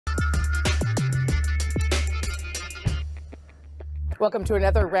Welcome to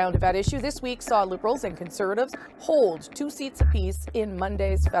another round of At Issue. This week saw Liberals and Conservatives hold 2 seats apiece in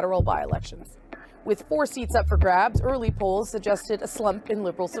Monday's federal by-elections. With 4 seats up for grabs, early polls suggested a slump in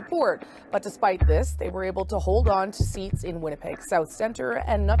Liberal support. But despite this, they were able to hold on to seats in Winnipeg South Centre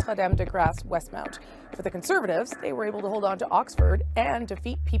and Notre-Dame-de-Grâce Westmount. For the Conservatives, they were able to hold on to Oxford and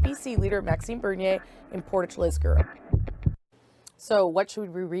defeat PPC leader Maxime Bernier in Portage-Lisgar. So what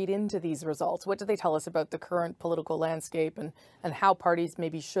should we read into these results? What do they tell us about the current political landscape and how parties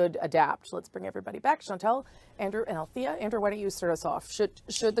maybe should adapt? Let's bring everybody back. Chantal, Andrew, and Althea. Andrew, why don't you start us off?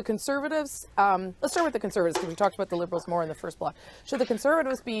 Should the Conservatives, let's start with the Conservatives because we talked about the Liberals more in the first block. Should the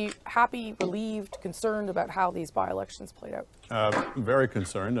Conservatives be happy, relieved, concerned about how these by-elections played out? Very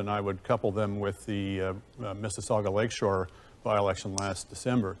concerned, and I would couple them with the Mississauga Lakeshore by-election last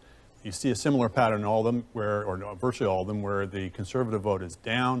December. You see a similar pattern in all of them, virtually all of them, where the Conservative vote is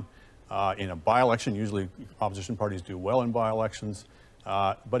down. In a by-election, usually opposition parties do well in by-elections,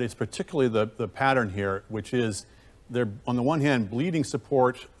 but it's particularly the pattern here, which is they're, on the one hand, bleeding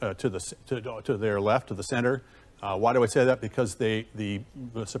support to their left, to the center. Why do I say that? Because the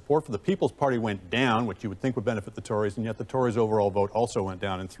support for the People's Party went down, which you would think would benefit the Tories, and yet the Tories' overall vote also went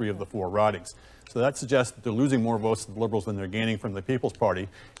down in 3 of the 4 ridings. So that suggests that they're losing more votes to the Liberals than they're gaining from the People's Party.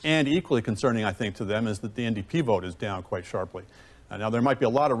 And equally concerning, I think, to them is that the NDP vote is down quite sharply. Now, there might be a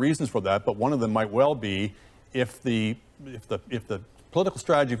lot of reasons for that, but one of them might well be if the political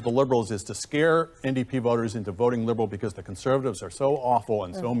strategy for the Liberals is to scare NDP voters into voting Liberal because the Conservatives are so awful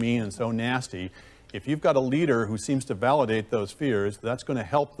and so mean and so nasty. If you've got a leader who seems to validate those fears, that's going to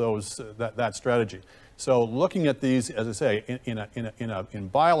help that strategy. So looking at these, as I say, in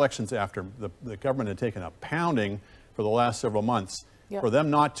by-elections after the government had taken a pounding for the last several months, for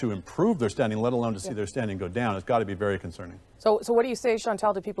them not to improve their standing, let alone to see their standing go down, has got to be very concerning. So what do you say,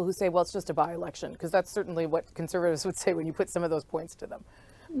 Chantal, to people who say, well, it's just a by-election? Because that's certainly what Conservatives would say when you put some of those points to them.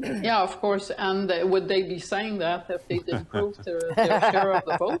 Yeah, of course. And would they be saying that if they didn't prove their share of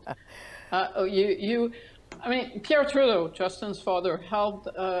the vote? I mean, Pierre Trudeau, Justin's father, held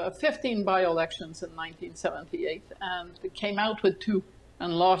 15 by-elections in 1978 and came out with 2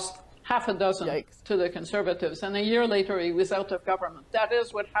 and lost half a dozen to the Conservatives. And a year later, he was out of government. That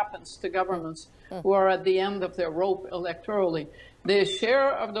is what happens to governments who are at the end of their rope electorally. The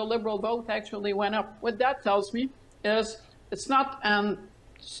share of the Liberal vote actually went up. What that tells me is it's not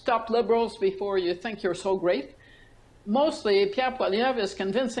stop Liberals before you think you're so great. Mostly, Pierre Poilievre is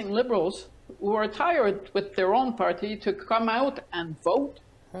convincing Liberals who are tired with their own party to come out and vote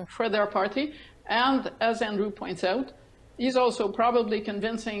for their party. And as Andrew points out, he's also probably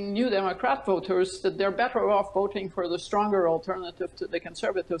convincing New Democrat voters that they're better off voting for the stronger alternative to the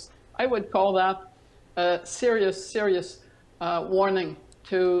Conservatives. I would call that a serious warning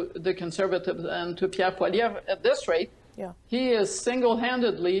to the Conservatives and to Pierre Poilievre. At this rate, he is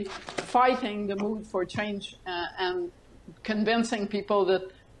single-handedly fighting the mood for change and convincing people that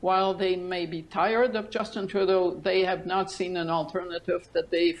while they may be tired of Justin Trudeau, they have not seen an alternative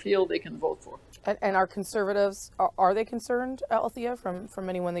that they feel they can vote for. And are Conservatives, are they concerned, Althea, from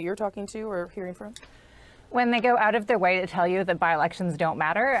anyone that you're talking to or hearing from? When they go out of their way to tell you that by-elections don't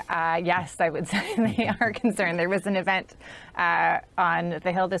matter, yes, I would say they are concerned. There was an event on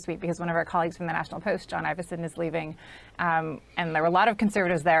the Hill this week because one of our colleagues from the National Post, John Ivison, is leaving. And there were a lot of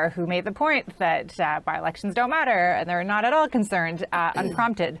Conservatives there who made the point that by-elections don't matter and they're not at all concerned,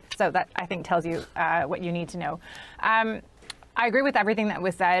 unprompted. So that, I think, tells you what you need to know. I agree with everything that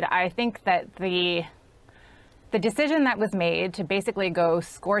was said. I think that the decision that was made to basically go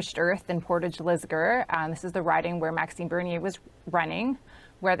scorched earth in Portage-Lisgar, this is the riding where Maxime Bernier was running,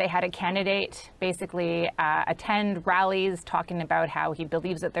 where they had a candidate basically attend rallies talking about how he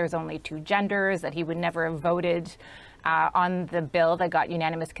believes that there's only 2 genders, that he would never have voted on the bill that got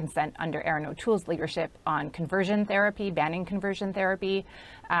unanimous consent under Aaron O'Toole's leadership on conversion therapy, banning conversion therapy,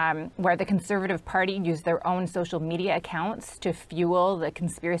 where the Conservative Party used their own social media accounts to fuel the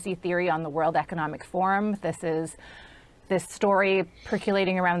conspiracy theory on the World Economic Forum. This is this story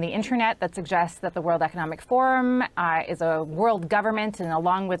percolating around the internet that suggests that the World Economic Forum is a world government, and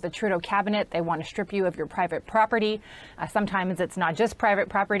along with the Trudeau cabinet, they want to strip you of your private property. Sometimes it's not just private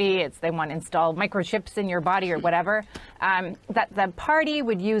property, it's they want to install microchips in your body or whatever. That the party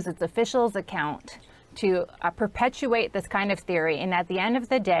would use its officials' account to perpetuate this kind of theory. And at the end of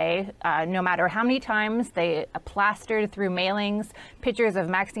the day, no matter how many times they plastered through mailings pictures of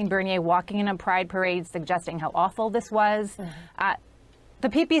Maxime Bernier walking in a pride parade suggesting how awful this was, the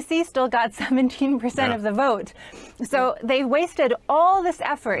PPC still got 17% of the vote. So they wasted all this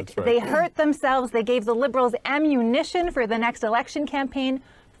effort. They hurt themselves. They gave the Liberals ammunition for the next election campaign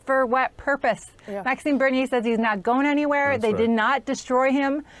For what purpose? Yeah. Maxime Bernier says he's not going anywhere. That's they right. did not destroy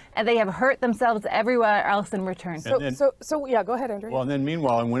him, and they have hurt themselves everywhere else in return. So yeah, go ahead, Andrew. Well, and then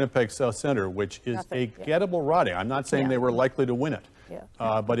meanwhile, in Winnipeg South Centre, which is a gettable riding, I'm not saying they were likely to win it,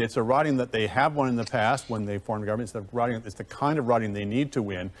 but it's a riding that they have won in the past when they formed government. It's the kind of riding they need to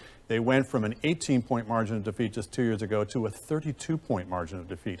win. They went from an 18-point margin of defeat just 2 years ago to a 32-point margin of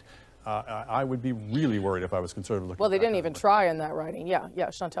defeat. I would be really worried if I was Conservative. Well, they didn't even try in that riding.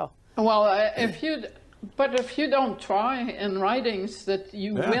 Yeah, Chantal. Well, if you don't try in ridings that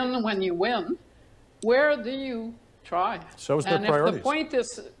you win when you win, where do you try? So is their priorities.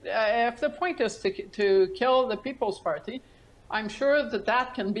 If the point is to kill the People's Party, I'm sure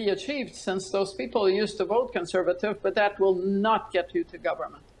that can be achieved since those people used to vote Conservative, but that will not get you to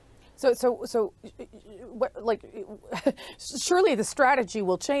government. So, like, surely the strategy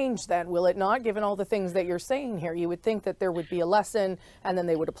will change then, will it not? Given all the things that you're saying here, you would think that there would be a lesson, and then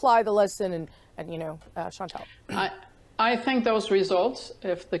they would apply the lesson, and you know, Chantal. I think those results,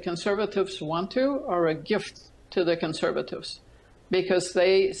 if the Conservatives want to, are a gift to the Conservatives, because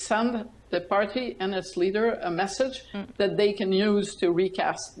they send the party and its leader a message that they can use to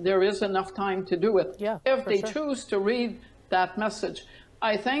recast. There is enough time to do it. Yeah, if they choose to read that message.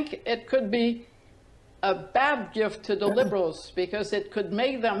 I think it could be a bad gift to the Liberals, because it could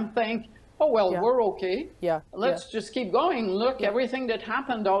make them think, oh, well, we're okay. Let's just keep going. Look, everything that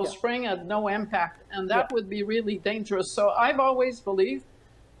happened all spring had no impact. And that would be really dangerous. So I've always believed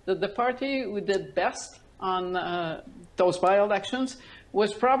that the party who did best on those by-elections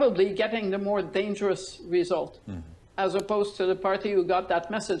was probably getting the more dangerous result, as opposed to the party who got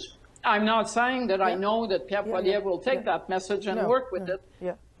that message. I'm not saying that I know that Pierre Poilievre will take that message and work with it,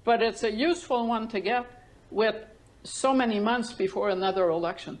 but it's a useful one to get with so many months before another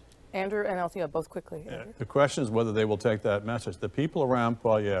election. Andrew and Althea, both quickly. The question is whether they will take that message. The people around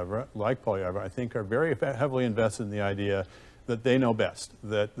Poilievre, like Poilievre, I think are very heavily invested in the idea that they know best,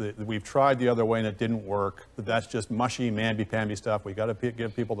 that we've tried the other way and it didn't work, that that's just mushy, mamby-pamby stuff. We got to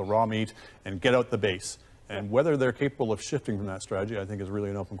give people the raw meat and get out the base. And whether they're capable of shifting from that strategy, I think, is really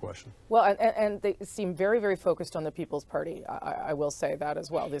an open question. Well, and they seem very, very focused on the People's Party. I will say that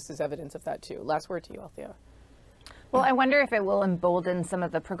as well. This is evidence of that, too. Last word to you, Althea. Well, I wonder if it will embolden some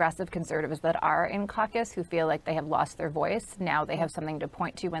of the progressive Conservatives that are in caucus who feel like they have lost their voice. Now they have something to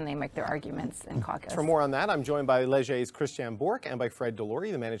point to when they make their arguments in caucus. For more on that, I'm joined by Léger's Christian Bourque and by Fred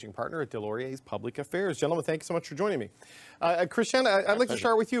Deslauriers, the managing partner at Deslauriers Public Affairs. Gentlemen, thank you so much for joining me. Christian, I'd like to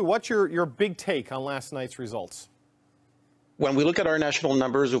start with you. What's your big take on last night's results? When we look at our national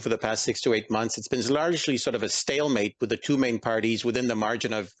numbers over the past 6 to 8 months, it's been largely sort of a stalemate with the two main parties within the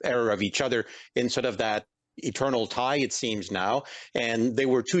margin of error of each other in sort of that eternal tie, it seems now. And they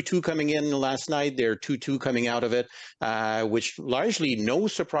were 2-2 coming in last night. They're 2-2 coming out of it, which largely no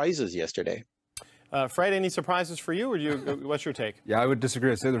surprises yesterday. Fred, any surprises for you, or what's your take? Yeah, I would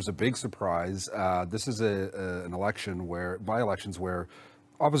disagree. I'd say there's a big surprise. This is an election by-elections where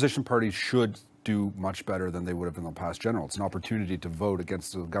opposition parties should do much better than they would have in the past general. It's an opportunity to vote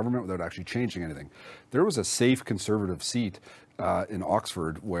against the government without actually changing anything. There was a safe Conservative seat in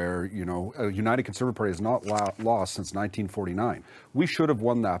Oxford where, you know, a United Conservative Party has not lost since 1949. We should have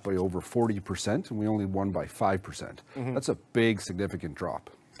won that by over 40%, and we only won by 5%. That's a big, significant drop.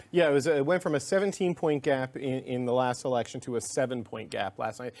 Yeah, it went from a 17-point gap in the last election to a 7-point gap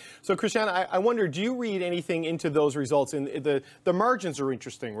last night. So, Christian, I wonder, do you read anything into those results? And the margins are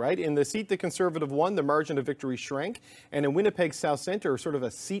interesting, right? In the seat the Conservative won, the margin of victory shrank. And in Winnipeg South Centre, sort of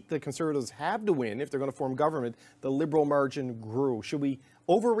a seat the Conservatives have to win if they're going to form government, the Liberal margin grew. Should we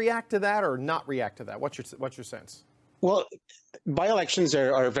overreact to that or not react to that? What's your sense? Well, by-elections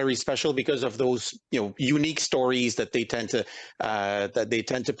are very special because of those, you know, unique stories that they tend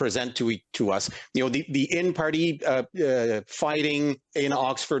to present to us. You know, the in-party fighting in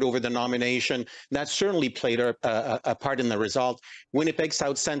Oxford over the nomination, that certainly played a part in the result. Winnipeg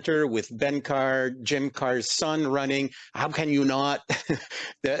South Centre with Ben Carr, Jim Carr's son running, how can you not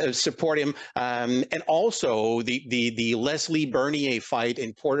support him? And also the Leslie Bernier fight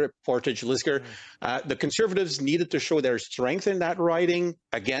in Portage-Lisgar. The Conservatives needed to show their strength in that riding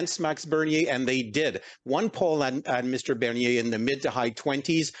against Max Bernier, and they did. One poll had Mr. Bernier in the mid to high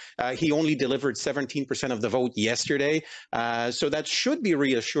 20s. He only delivered 17% of the vote yesterday. So that should be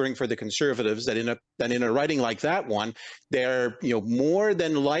reassuring for the Conservatives that in a riding like that one, they're, you know, more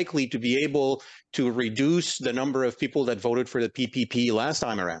than likely to be able to reduce the number of people that voted for the PPP last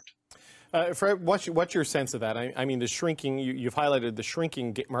time around. Fred, what's your sense of that? I mean, the shrinking, you've highlighted the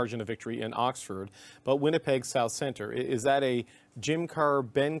shrinking margin of victory in Oxford, but Winnipeg South Centre, is that a Jim Carr,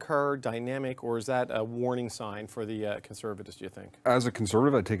 Ben Carr dynamic, or is that a warning sign for the Conservatives, do you think? As a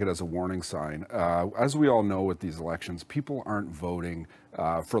Conservative, I take it as a warning sign. As we all know with these elections, people aren't voting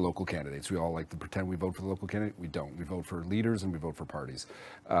for local candidates. We all like to pretend we vote for the local candidate. We don't. We vote for leaders and we vote for parties.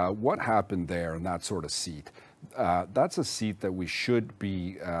 What happened there in that sort of seat? That's a seat that we should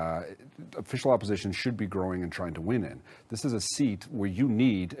be, official opposition should be growing and trying to win in. This is a seat where you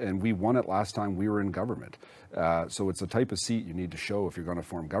need, and we won it last time we were in government. So it's the type of seat you need to show if you're going to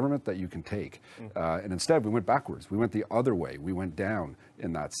form government that you can take. And instead, we went backwards. We went the other way. We went down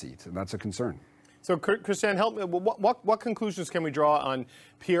in that seat, and that's a concern. So, Christiane, help me. What conclusions can we draw on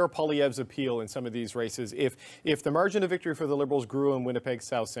Pierre Poilievre's appeal in some of these races? If the margin of victory for the Liberals grew in Winnipeg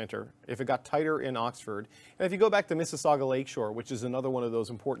South Centre, if it got tighter in Oxford, and if you go back to Mississauga Lakeshore, which is another one of those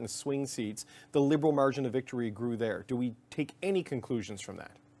important swing seats, the Liberal margin of victory grew there. Do we take any conclusions from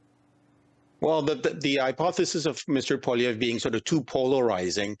that? Well, the hypothesis of Mr. Poilievre being sort of too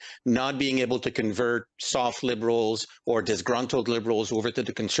polarizing, not being able to convert soft liberals or disgruntled liberals over to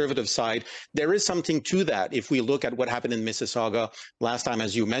the conservative side, there is something to that if we look at what happened in Mississauga last time,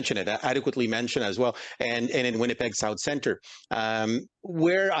 as you mentioned it, adequately mentioned as well, and in Winnipeg South Centre.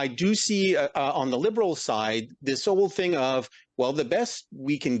 Where I do see on the liberal side, this whole thing of, well, the best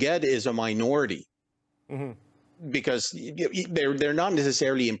we can get is a minority. Mm-hmm. Because they're not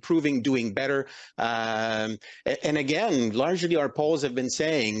necessarily improving, doing better. And again, largely our polls have been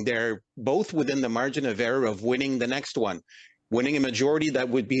saying they're both within the margin of error of winning the next one. Winning a majority, that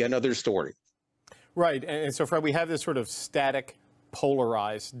would be another story. Right. And so, Fred, we have this sort of static,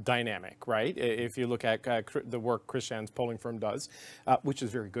 polarized dynamic, right? If you look at the work Christiane's polling firm does, which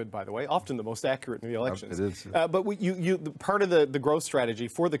is very good, by the way, often the most accurate in the elections. It is. But part of the growth strategy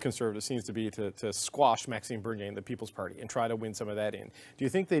for the Conservatives seems to be to squash Maxime Bernier and the People's Party and try to win some of that in. Do you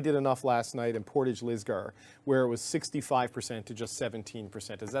think they did enough last night in Portage-Lisgar, where it was 65% to just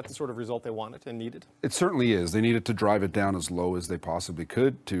 17%? Is that the sort of result they wanted and needed? It certainly is. They needed to drive it down as low as they possibly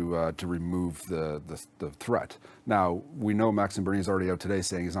could to remove the threat. Now, we know Maxime Bernier is already out today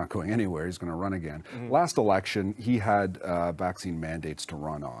saying he's not going anywhere. He's going to run again. Mm-hmm. Last election, he had vaccine mandates to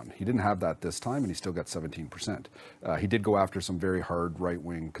run on. He didn't have that this time, and he still got 17%. He did go after some very hard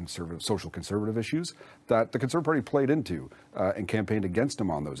right-wing conservative, social conservative issues that the Conservative Party played into and campaigned against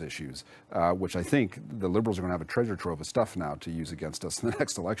him on those issues, which I think the Liberals are going to have a treasure trove of stuff now to use against us in the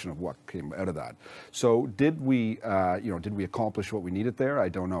next election of what came out of that. So did we accomplish what we needed there? I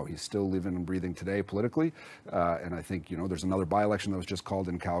don't know. He's still living and breathing today politically. And I think, there's another by-election that was just called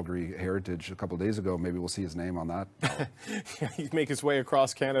in Calgary Heritage a couple of days ago. Maybe we'll see his name on that. Yeah, he'd make his way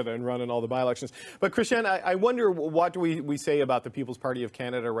across Canada and run in all the by-elections. But, Christiane, I wonder, what do we say about the People's Party of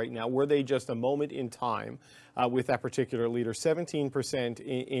Canada right now? Were they just a moment in time with that particular leader? 17%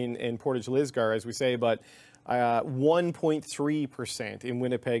 in Portage-Lisgar, as we say, but 1.3% in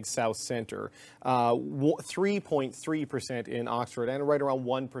Winnipeg South Centre, 3.3% in Oxford, and right around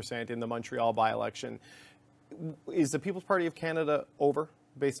 1% in the Montreal by-election. Is the People's Party of Canada over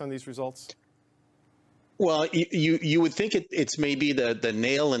based on these results? Well, you would think it's maybe the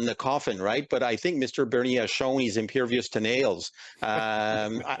nail in the coffin, right? But I think Mr. Bernier has shown he's impervious to nails.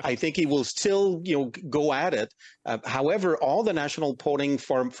 I think he will still, go at it. However, all the national polling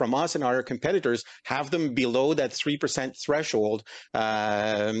from us and our competitors have them below that 3% threshold,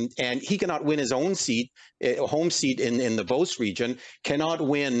 and he cannot win his own seat, home seat in the Beauce region. Cannot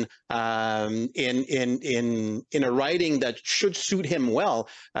win in a riding that should suit him well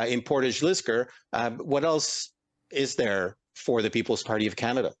in Portage-Lisgar. What else is there for the People's Party of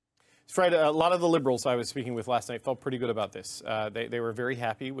Canada? Fred, a lot of the Liberals I was speaking with last night felt pretty good about this. They were very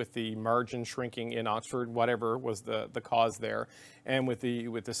happy with the margin shrinking in Oxford, whatever was the cause there, and with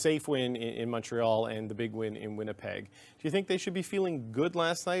the safe win in Montreal and the big win in Winnipeg. Do you think they should be feeling good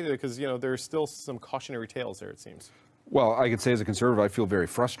last night? Because, there's still some cautionary tales there, it seems. Well, I could say as a Conservative, I feel very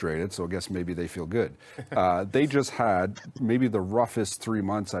frustrated, so I guess maybe they feel good. They just had maybe the roughest 3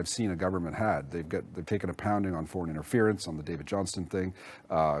 months I've seen a government had. They've taken a pounding on foreign interference, on the David Johnston thing,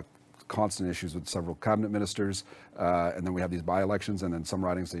 constant issues with several cabinet ministers, and then we have these by-elections, and then some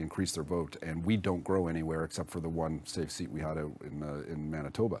ridings they increase their vote, and we don't grow anywhere except for the one safe seat we had out in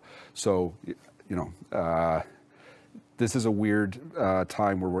Manitoba. So, this is a weird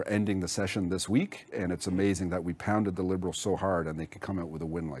time where we're ending the session this week, and it's amazing that we pounded the Liberals so hard and they could come out with a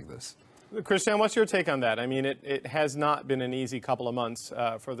win like this. Christiane, what's your take on that? I mean, it has not been an easy couple of months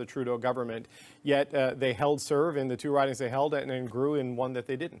for the Trudeau government, yet they held serve in the two ridings they held and grew in one that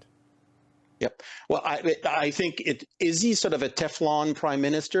they didn't. Yep. Well, I think is he sort of a Teflon prime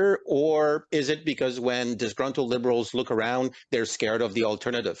minister, or is it because when disgruntled Liberals look around, they're scared of the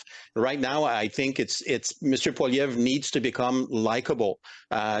alternative? Right now, I think it's Mr. Poilievre needs to become likable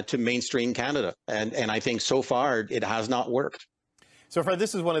to mainstream Canada, and I think so far it has not worked. So, Fred,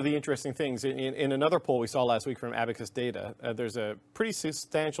 this is one of the interesting things. In another poll we saw last week from Abacus Data, there's a pretty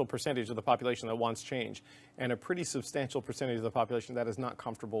substantial percentage of the population that wants change and a pretty substantial percentage of the population that is not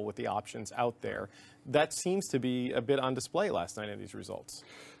comfortable with the options out there. That seems to be a bit on display last night in these results.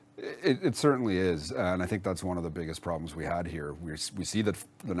 It certainly is, and I think that's one of the biggest problems we had here. We see that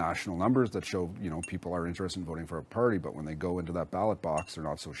the national numbers that show, people are interested in voting for a party, but when they go into that ballot box, they're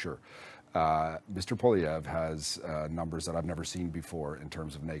not so sure. Mr. Poilievre has numbers that I've never seen before in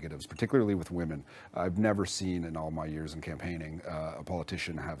terms of negatives, particularly with women. I've never seen in all my years in campaigning a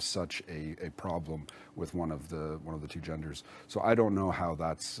politician have such a problem with one of the two genders. So I don't know how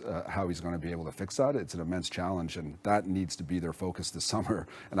how he's going to be able to fix that. It's an immense challenge, and that needs to be their focus this summer.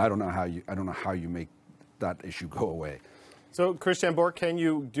 And I don't know how you make that issue go away. So, Christian Bourque, can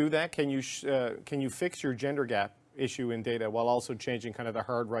you do that? Can you fix your gender gap issue in data while also changing kind of the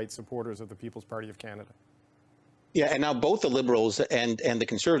hard right supporters of the People's Party of Canada? Yeah, and now both the Liberals and the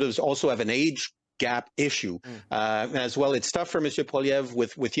Conservatives also have an age gap issue as well. It's tough for Mr. Poilievre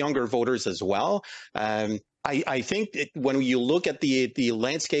with younger voters as well. I think when you look at the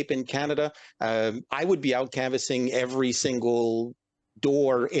landscape in Canada, I would be out canvassing every single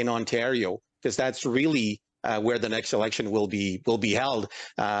door in Ontario, because that's really where the next election will be held.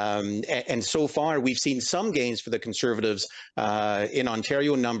 And so far, we've seen some gains for the Conservatives in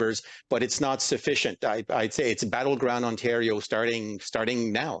Ontario numbers, but it's not sufficient. I'd say it's battleground Ontario starting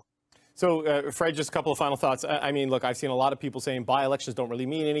now. So, Fred, just a couple of final thoughts. I mean, look, I've seen a lot of people saying by-elections don't really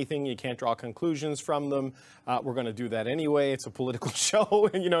mean anything. You can't draw conclusions from them. We're going to do that anyway. It's a political show,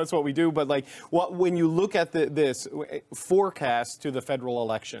 and, it's what we do. But, when you look at this forecast to the federal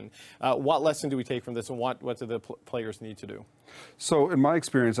election, what lesson do we take from this, and what do the players need to do? So in my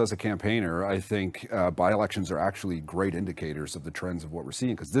experience as a campaigner, I think by-elections are actually great indicators of the trends of what we're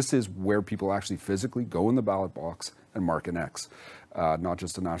seeing, because this is where people actually physically go in the ballot box and mark an X, not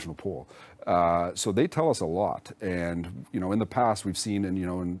just a national poll. So they tell us a lot. And, in the past, we've seen,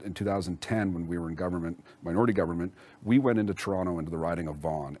 in 2010, when we were in government, minority government, we went into Toronto, into the riding of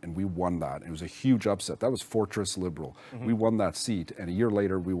Vaughan, and we won that. It was a huge upset. That was Fortress Liberal. We won that seat, and a year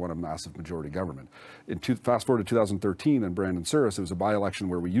later, we won a massive majority government. Fast forward to 2013 and Brandon Souris, it was a by-election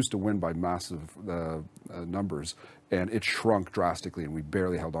where we used to win by massive numbers, and it shrunk drastically, and we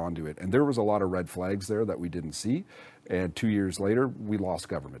barely held on to it. And there was a lot of red flags there that we didn't see. And 2 years later, we lost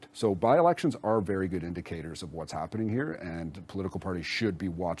government. So by-elections are very good indicators of what's happening here, and political parties should be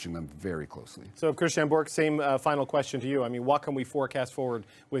watching them very closely. So, Christian Bourque, same final question to you. I mean, what can we forecast forward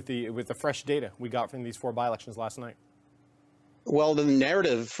with the fresh data we got from these 4 by-elections last night? Well, the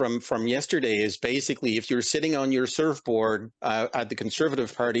narrative from yesterday is basically, if you're sitting on your surfboard at the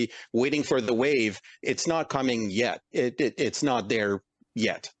Conservative Party waiting for the wave, it's not coming yet. It's not there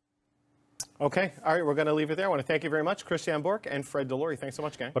yet. Okay. All right. We're going to leave it there. I want to thank you very much, Christian Bourque and Fred Delory. Thanks so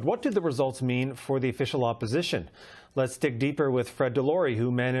much, gang. But what did the results mean for the official opposition? Let's dig deeper with Fred Delory,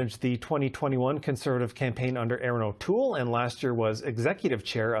 who managed the 2021 Conservative campaign under Aaron O'Toole and last year was executive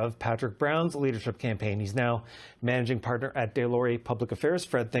chair of Patrick Brown's leadership campaign. He's now managing partner at Delory Public Affairs.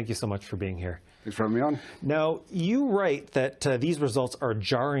 Fred, thank you so much for being here. Thanks for having me on. Now, you write that these results are a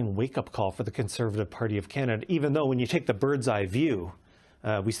jarring wake-up call for the Conservative Party of Canada, even though when you take the bird's eye view,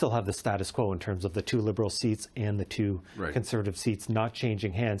 we still have the status quo in terms of the 2 Liberal seats and the 2 Conservative seats not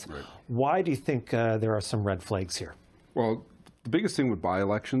changing hands. Why do you think there are some red flags here? Well, the biggest thing with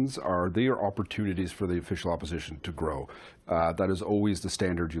by-elections are they are opportunities for the official opposition to grow. That is always the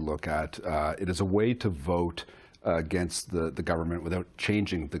standard you look at. It is a way to vote against the government without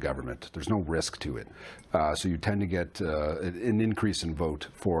changing the government. There's no risk to it. So you tend to get an increase in vote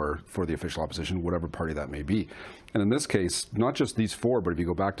for the official opposition, whatever party that may be. And in this case, not just these 4, but if you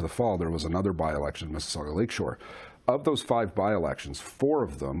go back to the fall, there was another by-election in Mississauga Lakeshore. Of those 5 by-elections, 4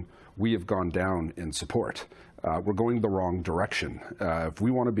 of them, we have gone down in support. We're going the wrong direction. If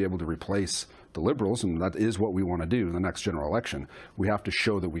we want to be able to replace the Liberals, and that is what we want to do in the next general election, we have to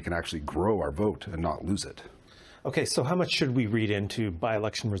show that we can actually grow our vote and not lose it. Okay, so how much should we read into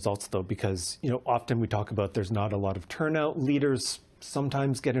by-election results, though? Because, often we talk about there's not a lot of turnout. Leaders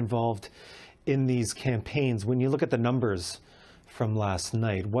sometimes get involved in these campaigns. When you look at the numbers from last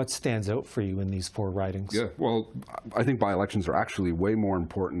night. What stands out for you in these 4 ridings? Yeah, well, I think by-elections are actually way more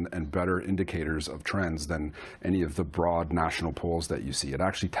important and better indicators of trends than any of the broad national polls that you see. It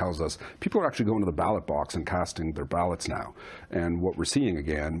actually tells us people are actually going to the ballot box and casting their ballots now. And what we're seeing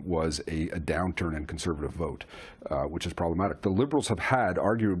again was a downturn in Conservative vote, which is problematic. The Liberals have had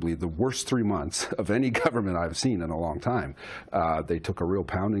arguably the worst 3 months of any government I've seen in a long time. They took a real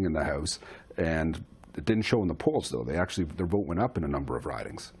pounding in the House, and it didn't show in the polls, though. Their vote went up in a number of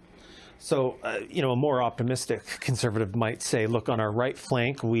ridings. So, you know, a more optimistic Conservative might say, look, on our right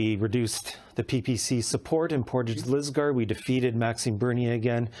flank, we reduced the PPC support in Portage Lisgar. We defeated Maxime Bernier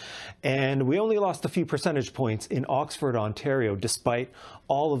again. And we only lost a few percentage points in Oxford, Ontario, despite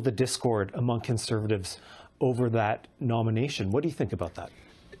all of the discord among Conservatives over that nomination. What do you think about that?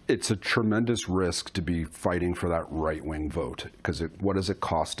 It's a tremendous risk to be fighting for that right-wing vote, because what does it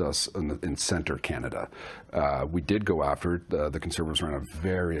cost us in centre Canada? We did go after it. The Conservatives ran a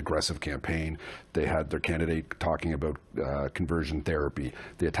very aggressive campaign. They had their candidate talking about conversion therapy.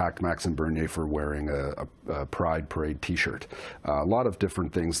 They attacked Maxime Bernier for wearing a Pride Parade T-shirt. A lot of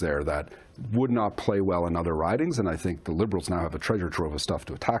different things there that would not play well in other ridings, and I think the Liberals now have a treasure trove of stuff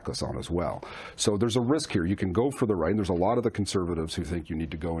to attack us on as well. So there's a risk here. You can go for the right, and there's a lot of the Conservatives who think you need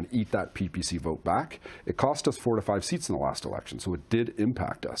to go and eat that PPC vote back. It cost us 4 to 5 seats in the last election, so it did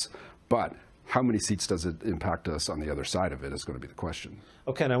impact us. But how many seats does it impact us on the other side of it is going to be the question.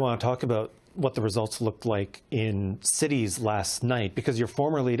 Okay, and I want to talk about what the results looked like in cities last night, because your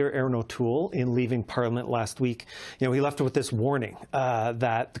former leader, Aaron O'Toole, in leaving Parliament last week, you know, he left with this warning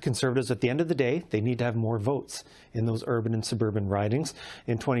that the Conservatives, at the end of the day, they need to have more votes in those urban and suburban ridings.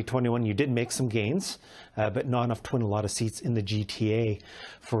 In 2021, you did make some gains, but not enough to win a lot of seats in the GTA,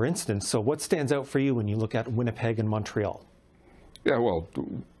 for instance. So what stands out for you when you look at Winnipeg and Montreal? Yeah, well,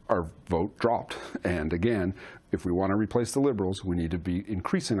 our vote dropped. And again, if we want to replace the Liberals, we need to be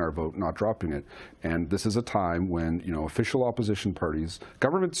increasing our vote, not dropping it. And this is a time when, you know, official opposition parties,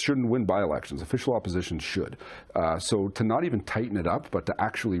 governments shouldn't win by-elections, official opposition should. So to not even tighten it up, but to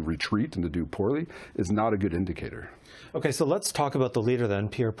actually retreat and to do poorly is not a good indicator. Okay, so let's talk about the leader then,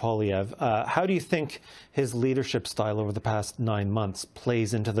 Pierre Poilievre. How do you think his leadership style over the past 9 months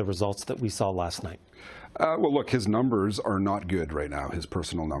plays into the results that we saw last night? Well, look, his numbers are not good right now. His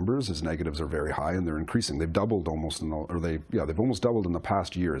personal numbers, his negatives are very high, and they're increasing. They've doubled almost, they've almost doubled in the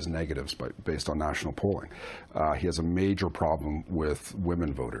past year as negatives based on national polling. He has a major problem with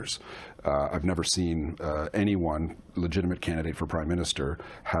women voters. I've never seen anyone, legitimate candidate for prime minister,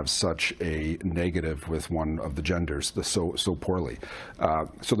 have such a negative with one of the genders so poorly.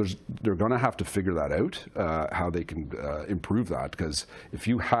 So they're going to have to figure that out, how they can improve that, because if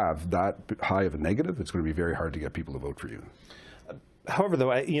you have that high of a negative, it's going to be very hard to get people to vote for you. However,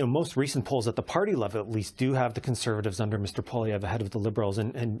 though, you know, most recent polls at the party level, at least, do have the Conservatives under Mr. Poilievre ahead of the Liberals,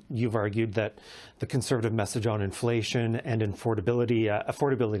 and you've argued that the Conservative message on inflation and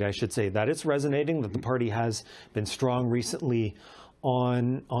affordability, I should say, that it's resonating, that the party has been strong recently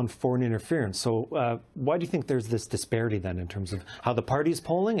on foreign interference. So why do you think there's this disparity then in terms of how the party is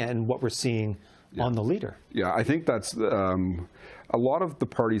polling and what we're seeing on the leader? Yeah, I think that's a lot of the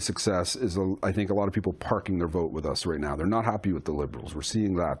party's success is, I think, a lot of people parking their vote with us right now. They're not happy with the Liberals. We're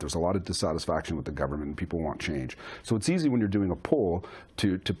seeing that. There's a lot of dissatisfaction with the government, and people want change. So it's easy when you're doing a poll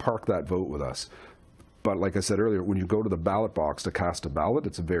to park that vote with us. But like I said earlier, when you go to the ballot box to cast a ballot,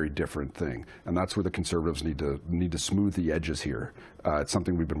 it's a very different thing. And that's where the Conservatives need to smooth the edges here. It's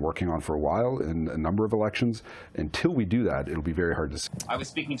something we've been working on for a while in a number of elections. Until we do that, it'll be very hard to see. I was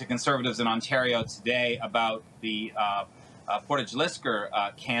speaking to Conservatives in Ontario today about the Portage Lisgar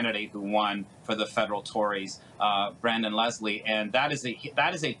candidate who won for the federal Tories, Brandon Leslie, and that is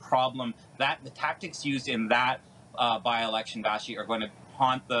a problem. That the tactics used in that by-election, Vashi, are going to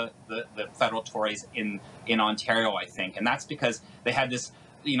haunt the federal Tories in Ontario, I think, and that's because they had this,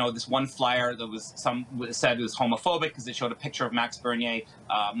 you know, this one flyer that was said it was homophobic because it showed a picture of Max Bernier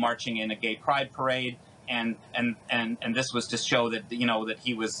marching in a gay pride parade. And this was to show that, you know, that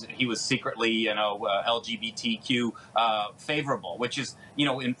he was secretly, you know, LGBTQ favorable, which is, you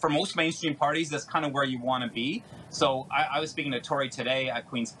know, for most mainstream parties, that's kind of where you want to be. So I was speaking to a Tory today at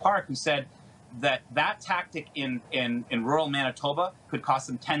Queen's Park who said that tactic in rural Manitoba could cost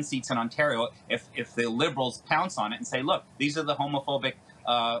them 10 seats in Ontario if the Liberals pounce on it and say, look, these are the homophobic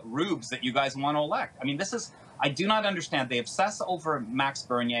rubes that you guys want to elect. I mean, I do not understand. They obsess over Max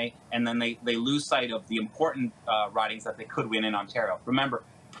Bernier, and then they lose sight of the important ridings that they could win in Ontario. Remember,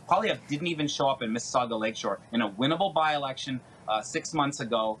 Poilievre didn't even show up in Mississauga Lakeshore in a winnable by-election 6 months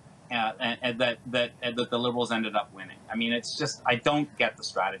ago, and that the Liberals ended up winning. I mean, it's just, I don't get the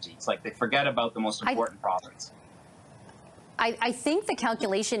strategy. It's like they forget about the most important province. I think the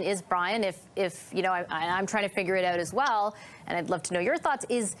calculation is, Brian, if you know, I'm trying to figure it out as well, and I'd love to know your thoughts,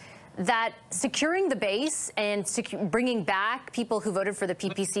 is that securing the base and bringing back people who voted for the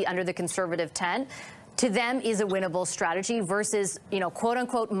PPC under the Conservative tent, to them is a winnable strategy versus, you know, quote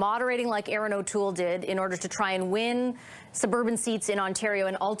unquote, moderating like Erin O'Toole did in order to try and win suburban seats in Ontario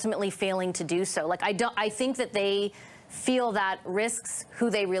and ultimately failing to do so. Like, I think that they feel that risks who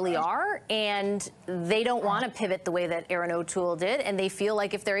they really are, and they don't want to pivot the way that Erin O'Toole did, and they feel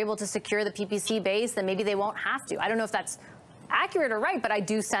like if they're able to secure the PPC base, then maybe they won't have to. I don't know if that's accurate or right, but I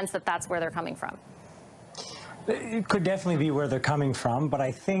do sense that that's where they're coming from. It could definitely be where they're coming from, but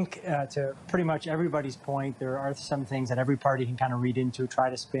I think to pretty much everybody's point, there are some things that every party can kind of read into, try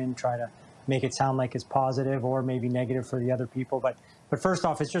to spin, try to make it sound like it's positive or maybe negative for the other people. But first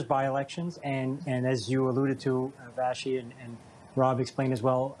off, it's just by-elections, and as you alluded to, Vashi and Rob explained as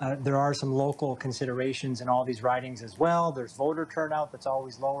well, there are some local considerations in all these ridings as well. There's voter turnout that's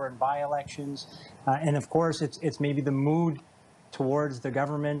always lower in by-elections, and of course, it's maybe the mood towards the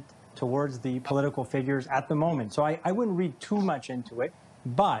government, towards the political figures at the moment. So I wouldn't read too much into it.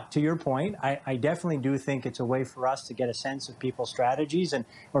 But to your point, I definitely do think it's a way for us to get a sense of people's strategies and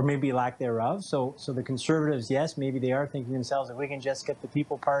or maybe lack thereof. So the Conservatives, yes, maybe they are thinking to themselves, if we can just get the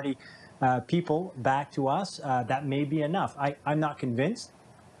People Party people back to us, that may be enough. I'm not convinced.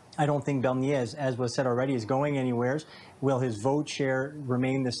 I don't think Bernier, as was said already, is going anywhere. Will his vote share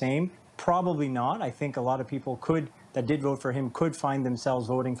remain the same? Probably not. I think a lot of people that did vote for him could find themselves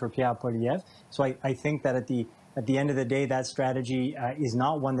voting for Pierre Poilievre. So I think that at the end of the day, that strategy is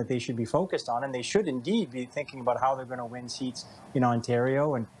not one that they should be focused on, and they should indeed be thinking about how they're going to win seats in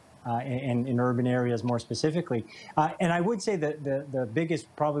Ontario and in urban areas more specifically. And I would say that the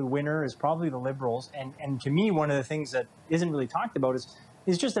biggest probably winner is probably the Liberals. And to me, one of the things that isn't really talked about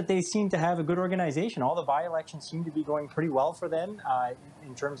is just that they seem to have a good organization. All the by-elections seem to be going pretty well for them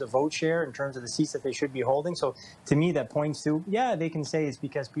in terms of vote share, in terms of the seats that they should be holding. So to me, that points to, yeah, they can say it's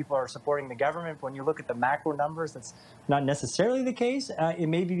because people are supporting the government. But when you look at the macro numbers, that's not necessarily the case. It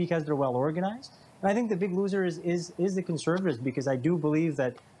may be because they're well organized. And I think the big loser is the Conservatives, because I do believe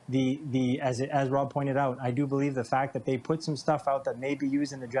that as Rob pointed out, I do believe the fact that they put some stuff out that may be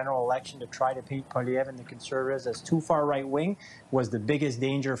used in the general election to try to paint Poilievre and the Conservatives as too far right-wing was the biggest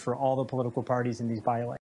danger for all the political parties in these by-elections.